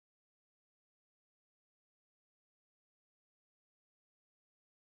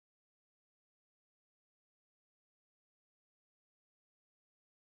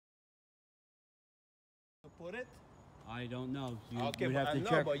put it? I don't know. Okay, you'd but have I to know,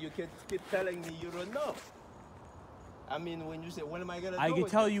 check. but you keep telling me you don't know. I mean, when you say, what am I going to do? I can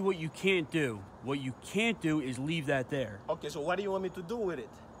tell you what you can't do. What you can't do is leave that there. Okay, so what do you want me to do with it?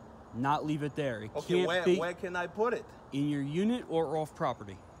 Not leave it there. It Okay, can't be where can I put it? in your unit or off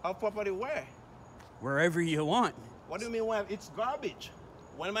property. Off property where? Wherever you want. What do you mean where? It's garbage.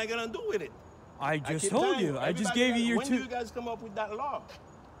 What am I going to do with it? I just told you. I just gave you your When do you guys come up with that law?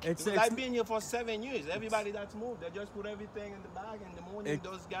 I've been here for 7 years. Everybody that's moved, they just put everything in the bag. In the morning,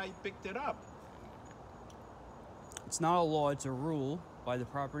 those guys picked it up. It's not a law. It's a rule by the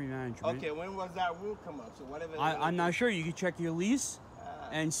property management. Okay, when was that rule come up? So whatever. I'm not sure. You can check your lease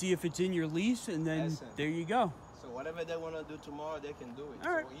and see if it's in your lease, and then there you go. So whatever they want to do tomorrow, they can do it.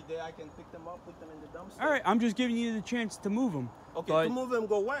 All right. So either I can pick them up, put them in the dumpster. All right. I'm just giving you the chance to move them. Okay, to move them,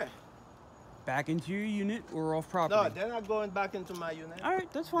 go where? Back into your unit or off property. No, they're not going back into my unit. All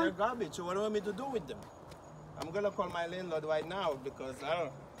right, that's fine. They're garbage. So what do you want me to do with them? I'm gonna call my landlord right now because I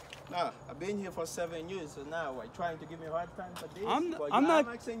don't. No, I've been here for 7 years, so now I'm trying to give me a hard time for this. I'm not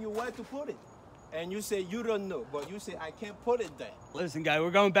asking you where to put it. And you say you don't know, but you say I can't put it there. Listen, guy,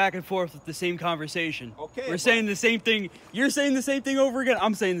 we're going back and forth with the same conversation. Okay. We're saying the same thing. You're saying the same thing over again.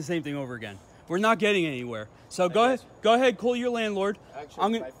 I'm saying the same thing over again. We're not getting anywhere. So go ahead, call your landlord.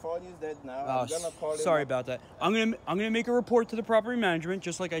 Actually, my phone is dead now. I'm gonna call him. Sorry about that. I'm gonna make a report to the property management,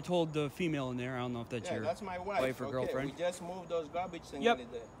 just like I told the female in there. I don't know if that's your that's my wife or girlfriend. We just moved those garbage things Yep.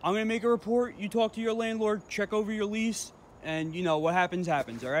 there. I'm gonna make a report. You talk to your landlord, check over your lease, and you know what happens,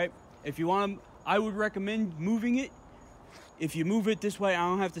 happens. All right. If you want to, I would recommend moving it. If you move it this way, I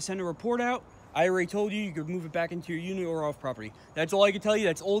don't have to send a report out. I already told you could move it back into your unit or off property. That's all I can tell you.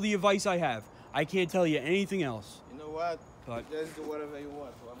 That's all the advice I have. I can't tell you anything else. You know what? But just do whatever you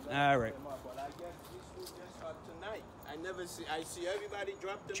want. So I'm all right. But I guess this was just tonight. I see everybody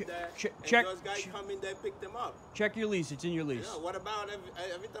drop them there. Check. Those guys come in there, pick them up. Check your lease. It's in your lease. Yeah, what about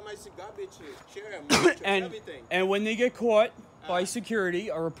every time I see garbage here? Chair, everything. And when they get caught by security,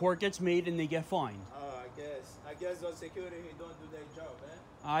 a report gets made and they get fined. I guess those security don't do their job, eh?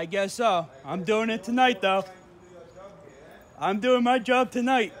 I guess so. I'm doing it tonight, though. I'm doing my job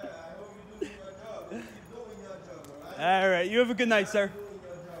tonight. All right. You have a good night, sir.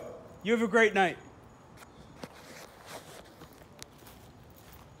 You have a great night.